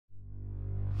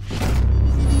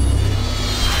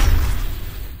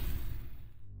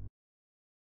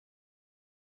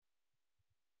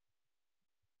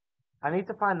I need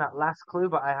to find that last clue,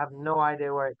 but I have no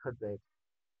idea where it could be.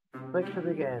 Click to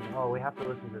begin. Oh, we have to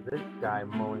listen to this guy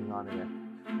mowing on here.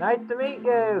 Nice to meet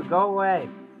you! Go away!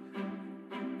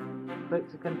 Click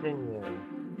to continue.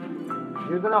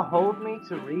 You're gonna hold me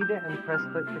to read it and press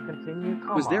click to continue?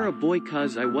 Come Was on. there a boy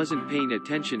cuz I wasn't paying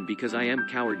attention because I am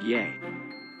coward, yay.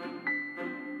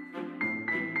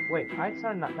 Wait, I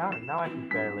turned that down and now I can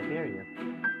barely hear you.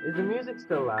 Is the music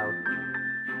still loud?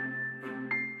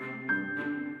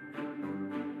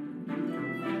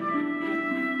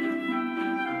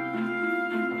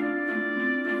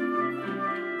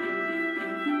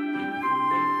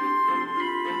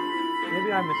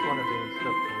 Maybe I missed one of the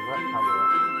instructions. Let's have a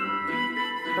look.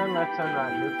 Turn left, turn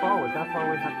right, move forward. That's all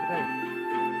we have to do.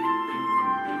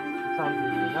 It sounds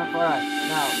easy enough. Alright,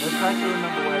 now let's try to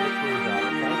remember where the clues are,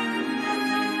 okay?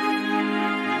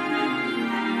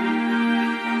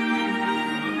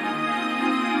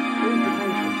 Please be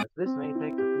patient, as this may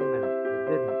take a few minutes. It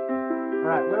didn't.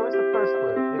 Alright, where was the first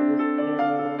clue? It was in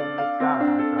the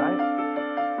garage, right?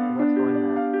 So let's go in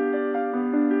there.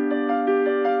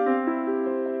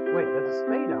 Wait, there's a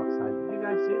spade outside. Did you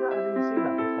guys see that? I didn't see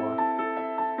that before.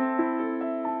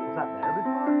 Was that there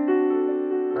before?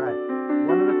 Alright,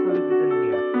 one of the clues is in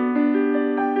here.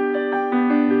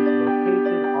 And it's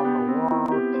located on the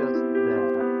wall just there.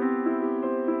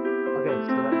 Okay,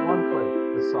 so that's one clue,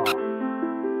 the saw.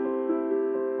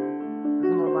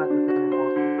 Doesn't look like there's any more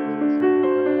clues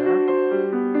anywhere.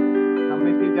 Tell me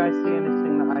if you guys see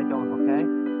anything that I don't, okay?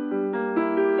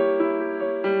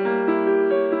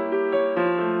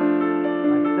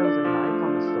 Like if there was a knife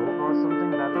on the stove or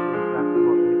something, that would be exactly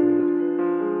what we'd need.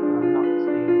 But I'm not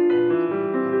seeing anything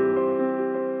anywhere.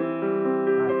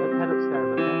 Alright, let's head upstairs,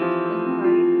 okay?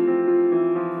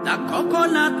 The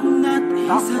coconut nut is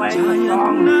Stop a playing the giant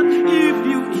song. nut. If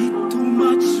you eat too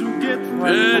much, you get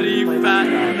very play the fat.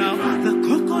 song. Now the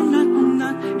coconut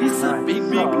nut is a Alright, big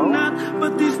so- nut,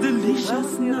 but this Where delicious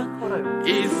was the other nut clue?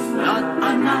 is not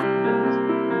a nut.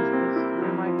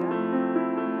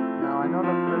 No, I know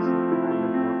the person behind the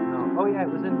door. No. Oh yeah,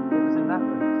 it was in that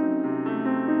room.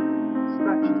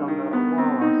 Scratches on the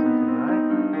wall or something, right?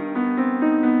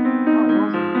 No, it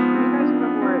wasn't. Do you guys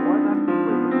remember where it was? I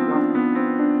completely forgot.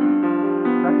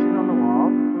 Scratches on the wall.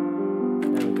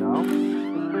 There we go.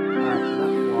 Alright, so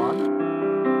that's one.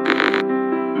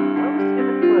 Where was the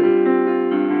other clue?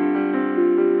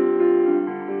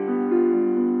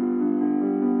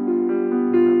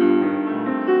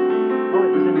 Oh,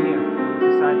 it was in here. It was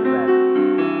beside the bed.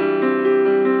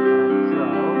 Alright, so,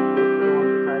 go to the one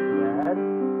beside the bed.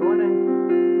 Go in.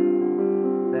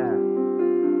 There.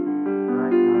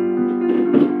 Right down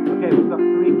there. Okay, we've got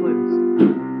 3 clues.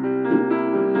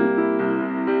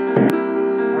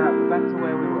 Alright, we're back to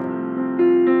where we were.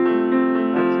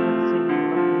 Let's continue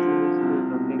looking for these clues.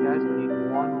 Okay, guys, we need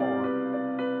one more.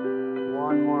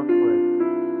 One more clue.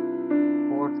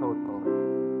 4 total.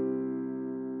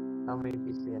 Tell me if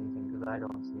you see anything, because I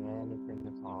don't see anything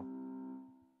at all.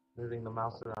 Moving the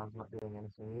mouse around is not doing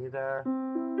anything either.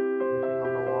 Anything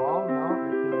on the wall? No.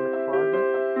 Anything in the closet?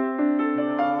 No.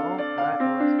 Alright,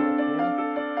 well, let's go again.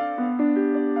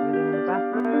 Anything in the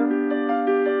bathroom?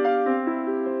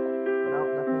 No,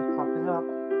 nothing's popping up.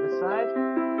 This side?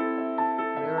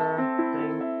 Mirror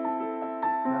thing.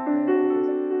 Nothing.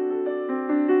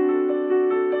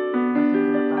 Nothing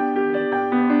in the bathroom either.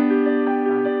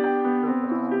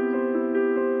 No.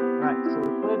 Right, so we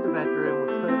cleared the bedroom, we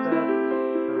cleared the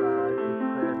garage, we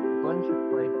cleared a bunch of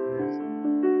places.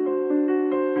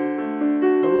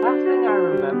 The last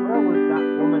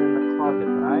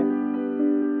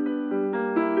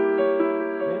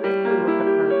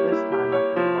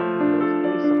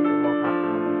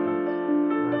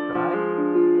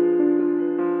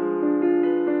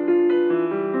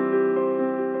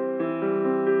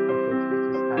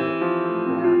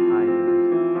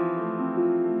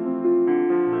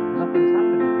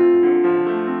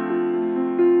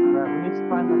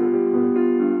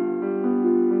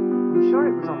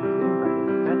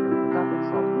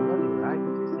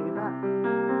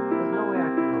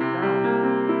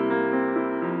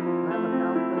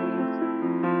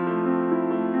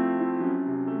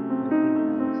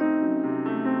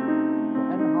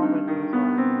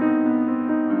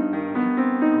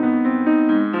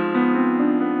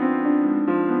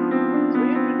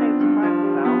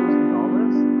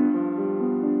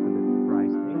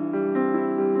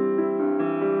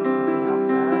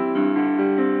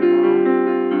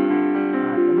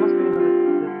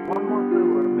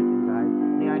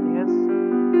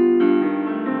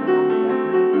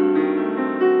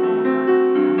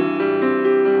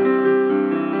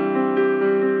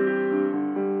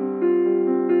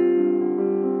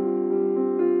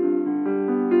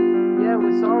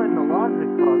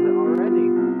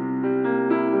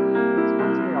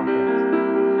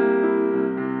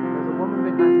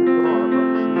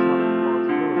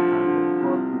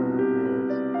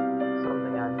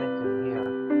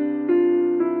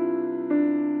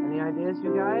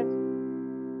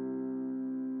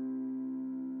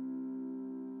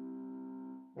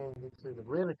this is a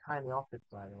really tiny office,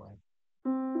 by the way.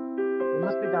 We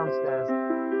must be downstairs.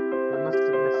 We must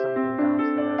have missed something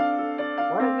downstairs.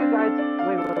 Why don't you guys...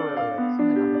 Wait.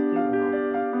 Something on the ceiling over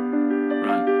there.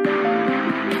 Run.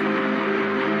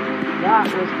 That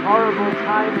was horrible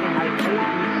timing. I hate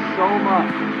you so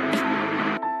much.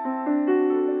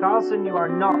 Carlson, you are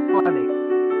not funny.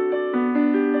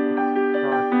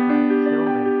 God, you're trying to kill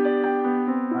me.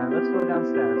 Alright, let's go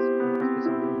downstairs. There must be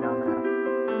something down there.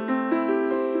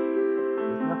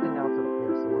 There's nothing else up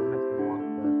here, so we're missing one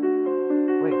clue.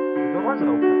 Wait, the door's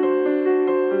open.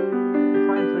 We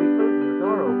find 3 clues and the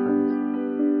door opens.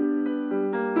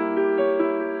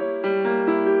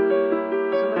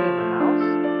 Somebody in the house?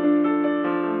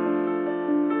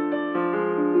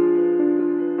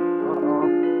 Uh-oh.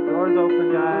 Door's open,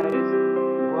 guys.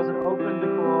 It wasn't open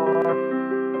before.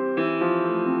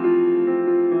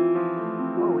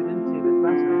 Oh, we didn't see the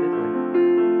classroom, did we?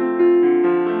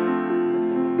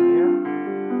 Anything in here?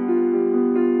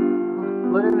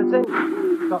 Look in the sink.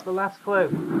 Got the last clue.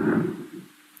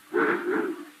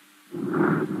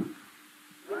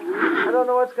 I don't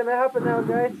know what's gonna happen now,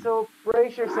 guys, so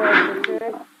brace yourselves,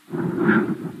 okay?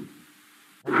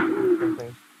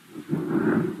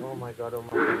 Oh my god, oh my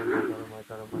god, oh my god, oh my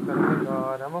god, oh my god, oh my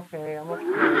god, I'm okay.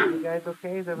 You guys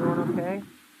okay? Is everyone okay?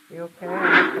 You okay?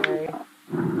 I'm okay.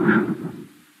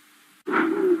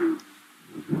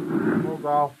 Oh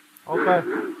god. Okay.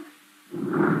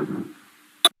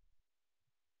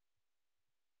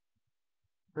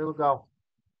 Here we go.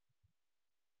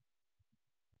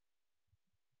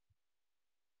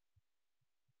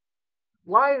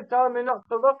 Why are you telling me not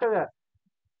to look at it?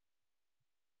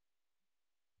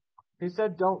 He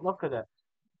said don't look at it.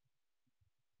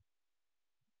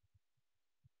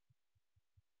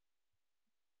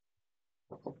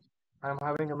 I'm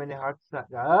having a mini heart attack.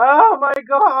 Oh my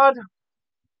god!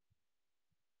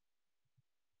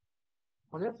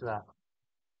 What is that?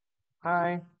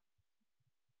 Hi.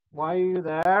 Why are you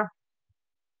there?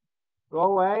 Go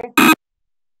away.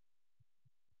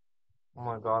 Oh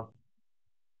my god.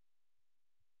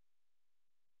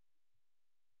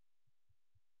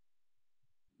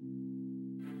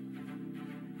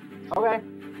 Okay.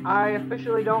 I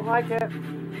officially don't like it.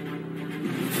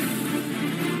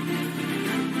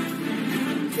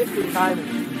 Skip the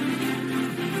timing.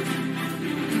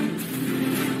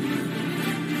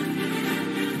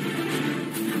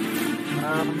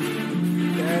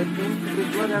 There seems to be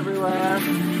blood everywhere.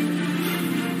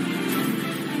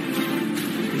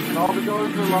 And all the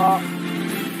doors are locked.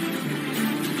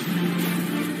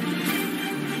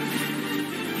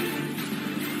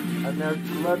 And there's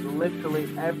blood literally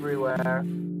everywhere.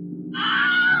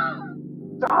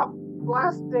 Stop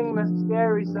blasting the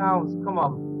scary sounds. Come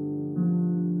on.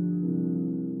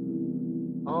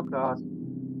 Oh god.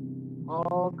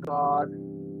 Oh god.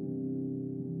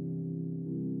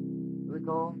 Here we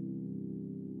go.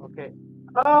 Okay.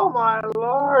 Oh my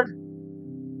lord!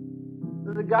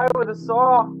 There's a guy with a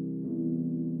saw.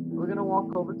 We're gonna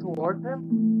walk over towards him?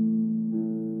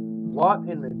 What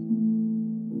in the...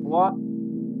 What?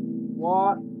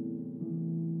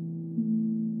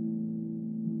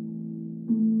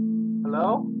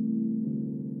 Hello?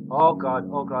 Oh god,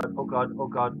 oh god, oh god, oh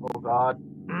god, oh god.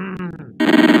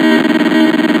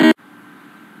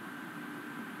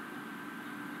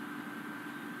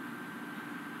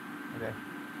 Okay.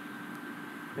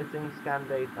 Missing scan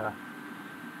data.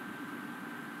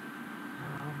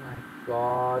 Oh my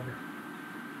god.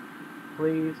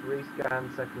 Please rescan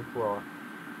second floor.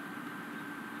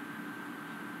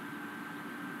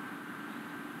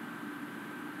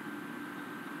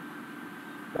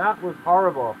 That was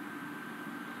horrible.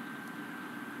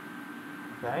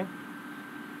 Okay.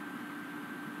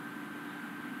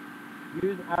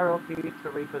 Use arrow key to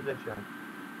reposition.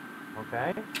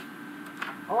 Okay.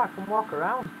 Oh, I can walk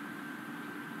around.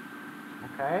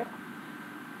 Okay.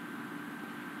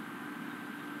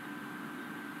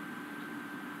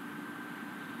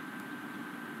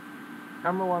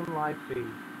 Camera 1 live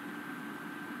feed.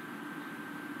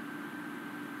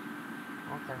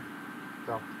 Okay.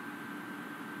 So.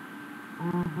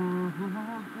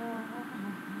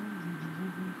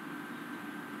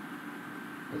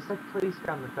 It said please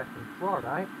scan the second floor,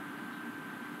 right?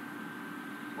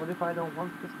 What if I don't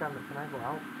want to scan it? Can I go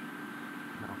out?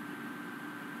 No.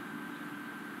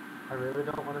 I really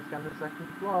don't want to scan the second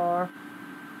floor.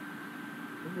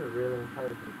 This is a really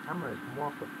intelligent camera. It can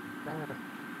walk up the stairs.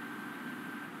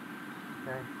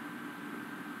 Okay.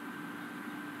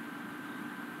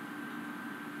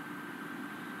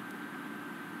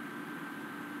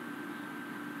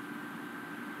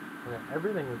 Okay,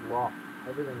 everything is locked.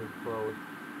 Everything is closed.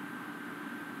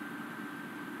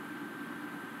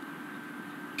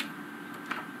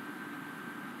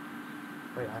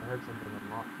 Wait, I heard something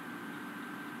unlock.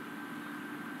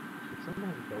 Did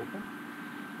something just open?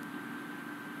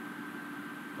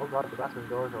 Oh god, the bathroom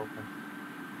door's open.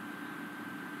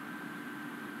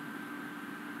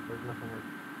 There's nothing.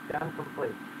 Scan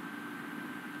complete.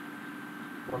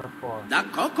 1 of 4. The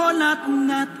coconut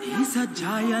nut is a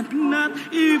giant nut.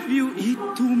 If you eat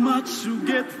too much, you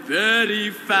get very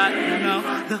fat.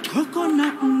 Now, the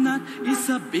coconut nut is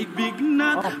a big, big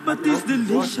nut. Oh, but this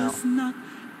delicious nut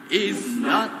is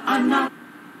not a nut.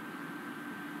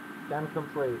 Scan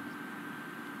complete.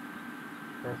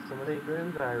 There's some of these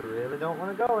rooms I really don't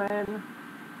want to go in.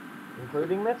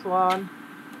 Including this one.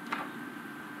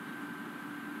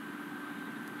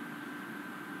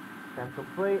 Scan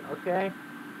complete, okay.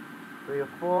 3 of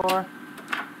 4.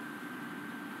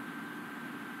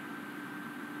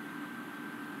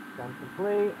 Scan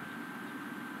complete.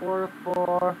 4 of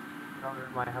 4. Another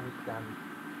room I haven't scanned.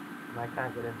 And I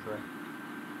can't get into it.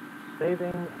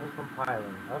 Saving and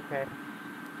compiling. Okay.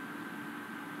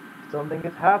 Something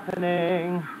is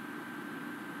happening.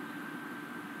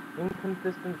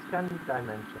 Inconsistent scanning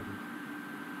dimensions.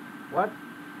 What?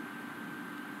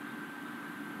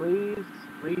 Please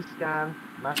rescan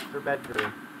master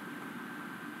bedroom.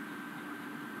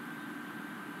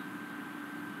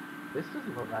 This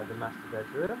doesn't look like the master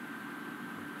bedroom.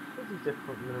 This is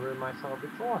different from the room I saw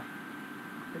before.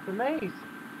 It's a maze.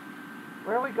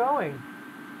 Where are we going?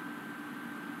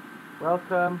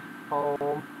 Welcome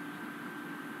home.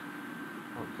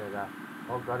 Don't say that.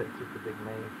 Oh god, it's just a big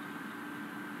maze.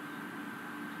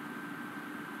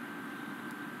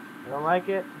 I don't like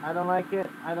it. I don't like it.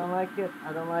 I don't like it.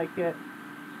 I don't like it.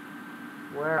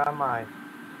 Where am I?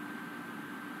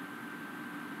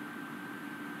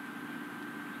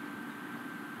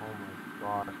 Oh my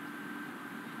god.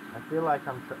 I feel like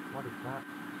I'm what is that?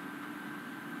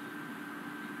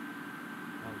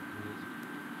 Oh jeez.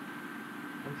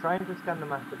 I'm trying to scan the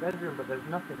master bedroom, but there's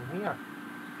nothing here.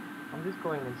 I'm just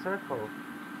going in circles.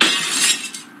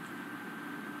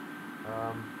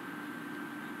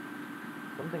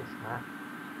 Something snapped.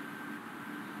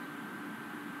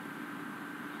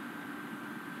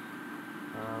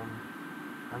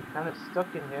 I'm kind of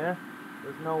stuck in here.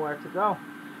 There's nowhere to go.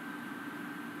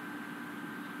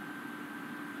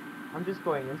 I'm just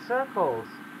going in circles.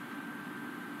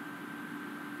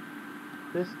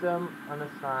 System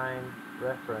unassigned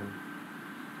reference.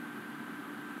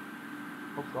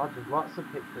 Oh god, there's lots of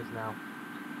pictures now.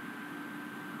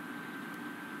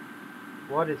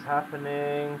 What is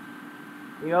happening?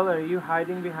 Eola, are you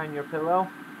hiding behind your pillow?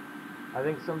 I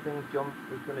think something is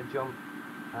gonna jump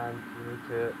and you need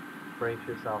to brace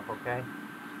yourself, okay?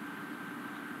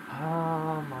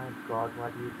 Oh my god, why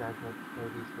do you guys make me play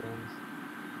these games?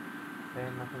 Okay,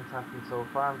 nothing's happened so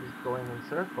far, I'm just going in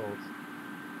circles.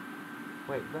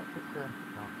 Wait, is that picture?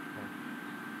 No, okay.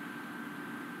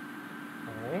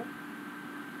 Okay.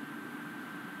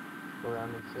 Go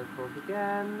around in circles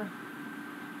again.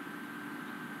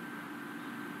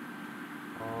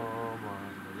 Oh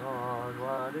my lord,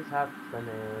 what is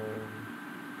happening?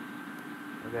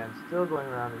 Okay, I'm still going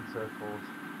around in circles.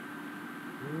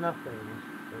 Nothing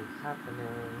is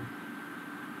happening.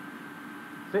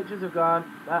 Pictures have gone.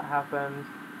 That happened.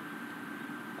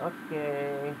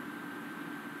 Okay.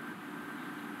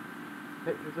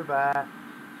 Pictures are back.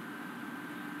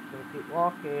 Gonna keep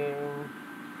walking.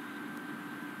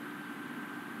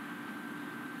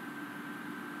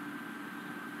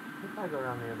 If I go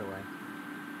around the other way.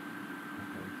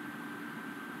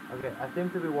 Okay, I seem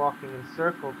to be walking in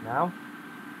circles now.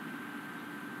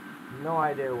 No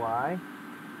idea why.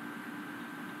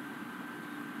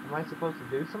 Am I supposed to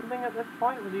do something at this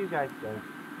point? What do you guys think?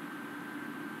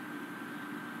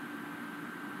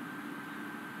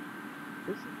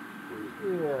 This is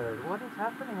weird. What is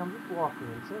happening? I'm just walking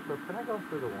in circles. Can I go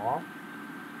through the wall?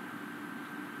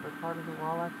 Is there part of the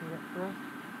wall I can get through?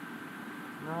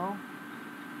 No?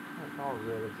 It's all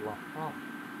really blocked off.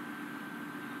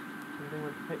 Something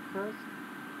with pictures?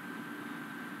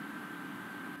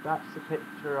 That's a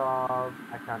picture of...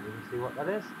 I can't even see what that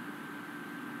is.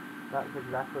 That's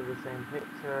exactly the same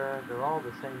picture. They're all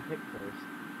the same pictures.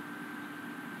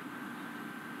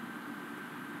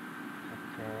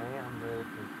 Okay, I'm really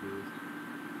confused.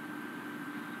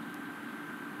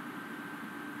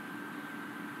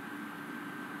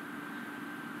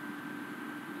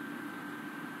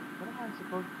 What am I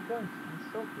supposed to do? I'm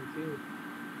so confused.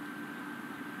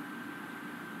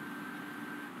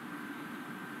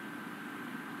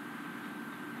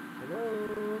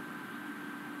 Hello?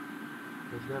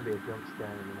 There's gonna be a jump scare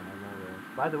in a minute, I know there is.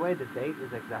 By the way, the date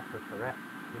is exactly correct.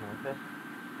 You know this?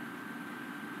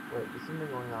 Wait, there's something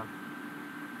going on.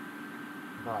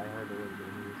 I thought I heard a little bit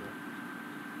of music.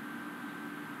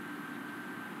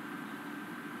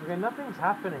 Okay, nothing's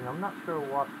happening. I'm not sure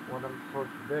what I'm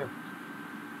supposed to do.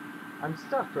 I'm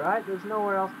stuck, right? There's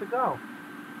nowhere else to go.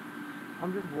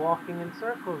 I'm just walking in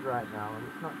circles right now, and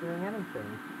it's not doing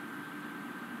anything.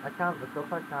 I can't look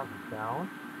up, I can't look down.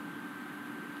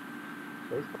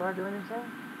 Spacebar do anything?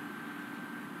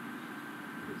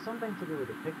 Is it something to do with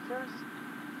the pictures?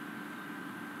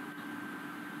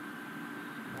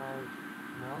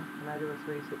 No? Can I do a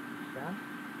 360 scan?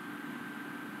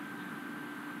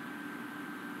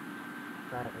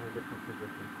 Try it in a different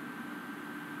position.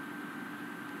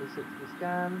 360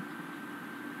 scan.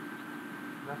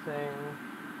 Nothing.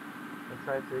 Let's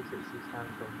try 360 scan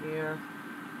from here.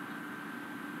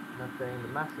 Nothing.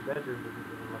 The master bedroom doesn't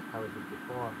even look how it did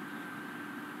before.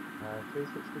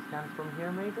 360 scans from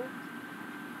here, maybe?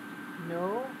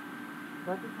 No?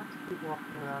 Why do you have to keep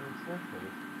walking around in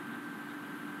circles?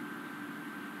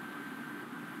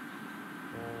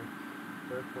 Okay.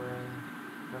 Circling.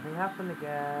 Nothing happened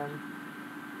again.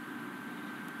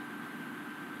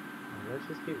 Let's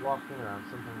just keep walking around.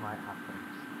 Something might happen.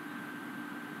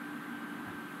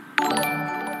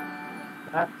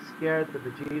 That scared the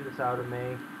bejesus out of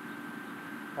me.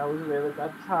 That was really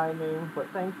bad timing, but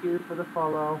thank you for the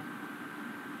follow.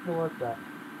 Who was that?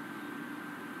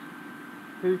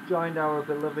 Who's joined our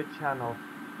beloved channel?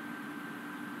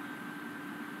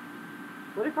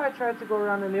 What if I tried to go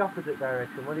around in the opposite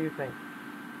direction? What do you think?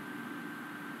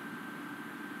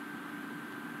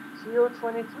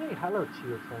 Chio23. Hello,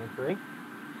 Chio23.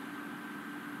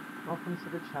 Welcome to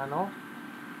the channel.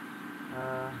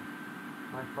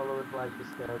 My followers like to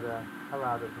scare the hell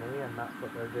out of me, and that's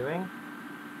what they're doing.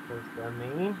 Because they're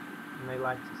mean, and they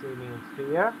like to see me in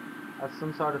fear as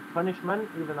some sort of punishment,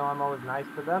 even though I'm always nice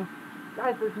to them.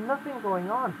 Guys, there's nothing going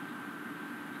on.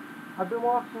 I've been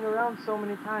walking around so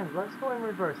many times. Let's go in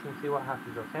reverse and see what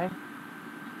happens, okay?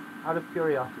 Out of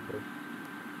curiosity.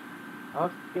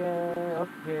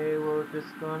 Okay, we're just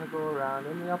gonna go around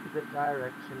in the opposite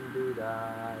direction.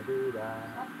 Do-da.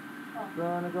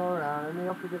 Gonna go around in the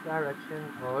opposite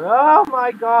direction. Oh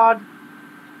my god!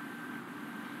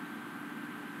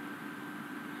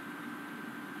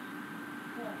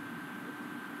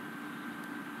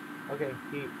 Okay,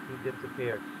 he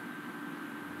disappeared.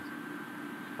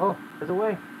 Oh, there's a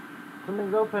way.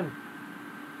 Something's open.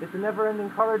 It's a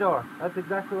never-ending corridor. That's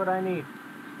exactly what I need.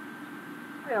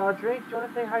 Hey Audrey, do you want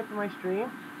to say hi to my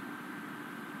stream?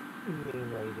 You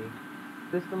mean lady.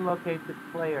 System located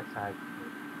player tag.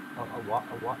 Oh, a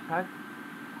what tag?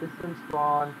 System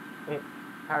spawn it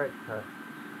character.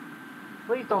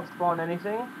 Please don't spawn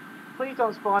anything. Please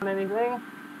don't spawn anything.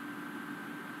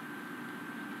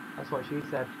 That's what she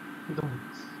said.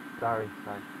 Sorry.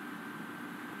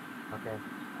 Okay.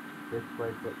 This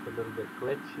place looks a little bit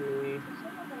glitchy.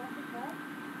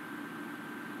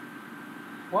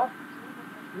 What?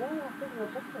 Yeah, I think you're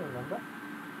just remember.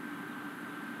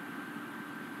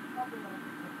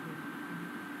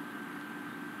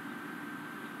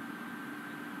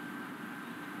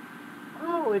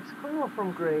 Oh, it's Cluo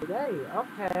from grade A.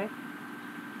 Okay.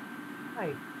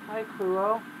 Hi,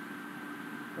 Cluo.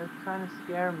 They're trying to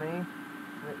scare me.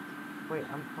 Wait,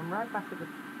 I'm right back at the.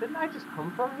 Didn't I just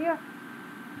come from here?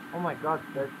 Oh my god,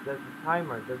 there's a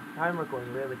timer. There's a timer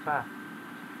going really fast.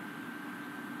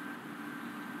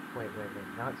 Wait.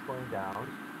 Now it's going down.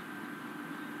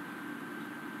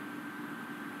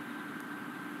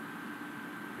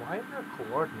 Why is there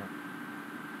coordinates?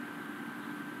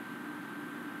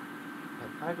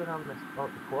 If I go down this... Oh,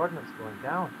 the coordinates going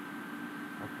down.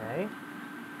 Okay.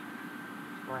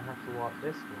 So I have to walk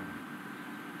this way.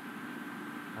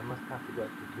 I must have to get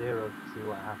to 0 to see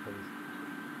what happens.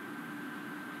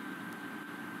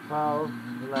 12,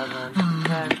 11,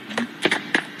 10,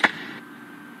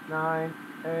 9,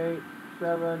 8,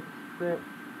 7, 6.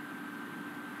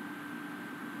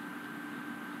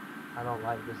 I don't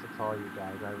like this at all, you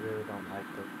guys. I really don't like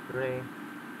it. 3,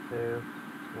 2,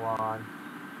 1.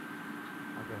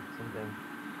 Okay, something.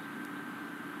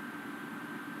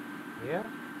 Here?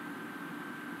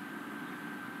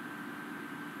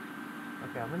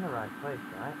 Okay, I'm in the right place,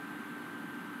 right?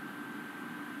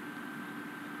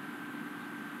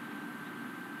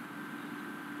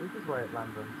 This is where it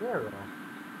lands on 0.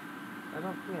 I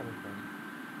don't see anything.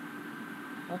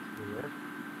 That's weird.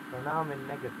 So now I'm in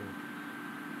negative.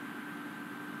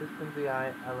 System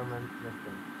VI element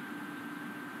missing.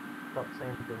 Stop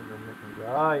saying things are missing.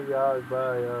 Okay,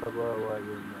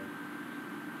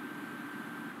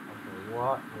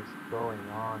 what is going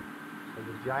on? There's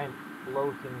a giant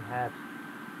floating head.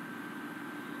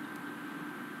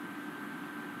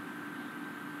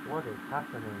 What is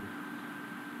happening?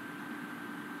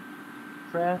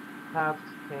 Press tab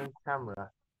to change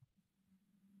camera.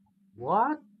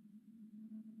 What?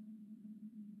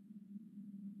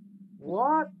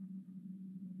 What?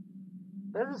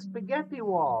 There's a spaghetti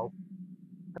wall.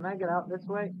 Can I get out this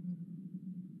way?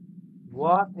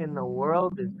 What in the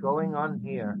world is going on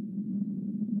here?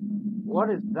 What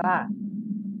is that?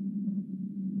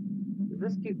 Does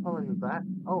this keep pulling me back?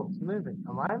 Oh, it's moving.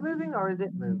 Am I moving or is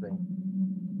it moving?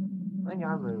 I think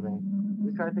I'm moving.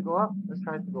 We tried to go up? Let's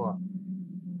try to go up.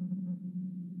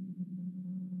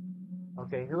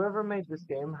 Okay, whoever made this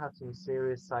game had some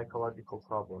serious psychological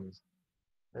problems.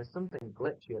 There's something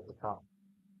glitchy at the top.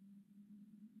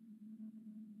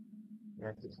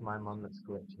 Yes, it's my mum that's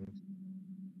glitching.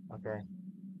 Okay.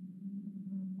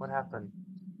 What happened?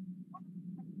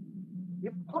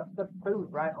 You put the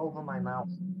food right over my mouth.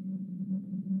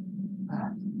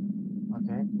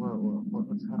 Okay,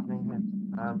 what's happening here?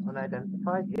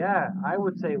 Unidentified? Yeah, I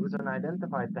would say it was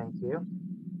unidentified, thank you.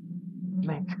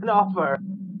 Make an offer!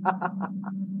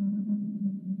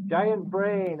 Giant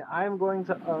brain, I'm going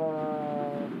to,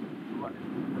 what is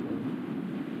happening?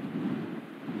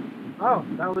 Oh,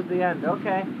 that was the end,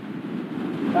 okay.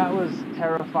 That was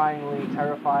terrifyingly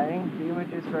terrifying. The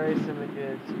images, various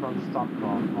images from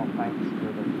Stockholm. Oh, thanks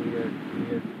for the weird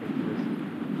pictures.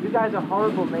 You guys are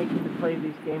horrible making me play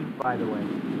these games, by the way.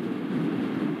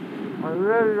 I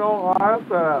really don't like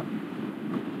it.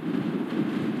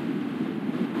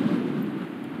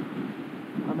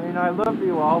 I mean, I love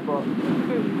you all, but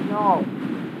no.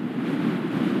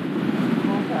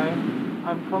 Okay,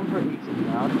 I'm comfort eating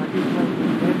now. If I keep playing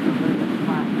these games, I'm going to get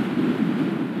fat.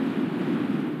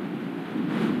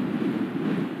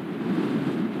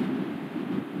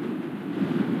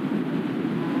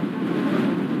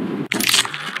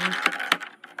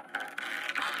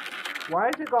 Why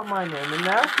has it got my name in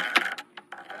there?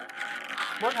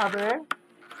 What's happening?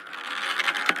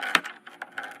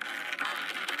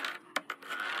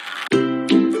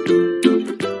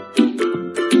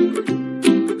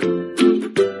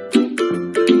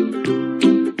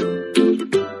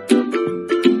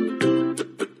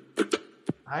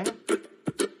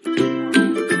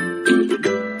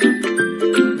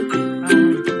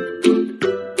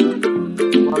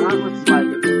 Well, that was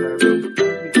slightly disturbing.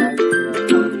 Thank you guys for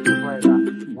telling me to play that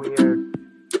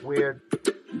weird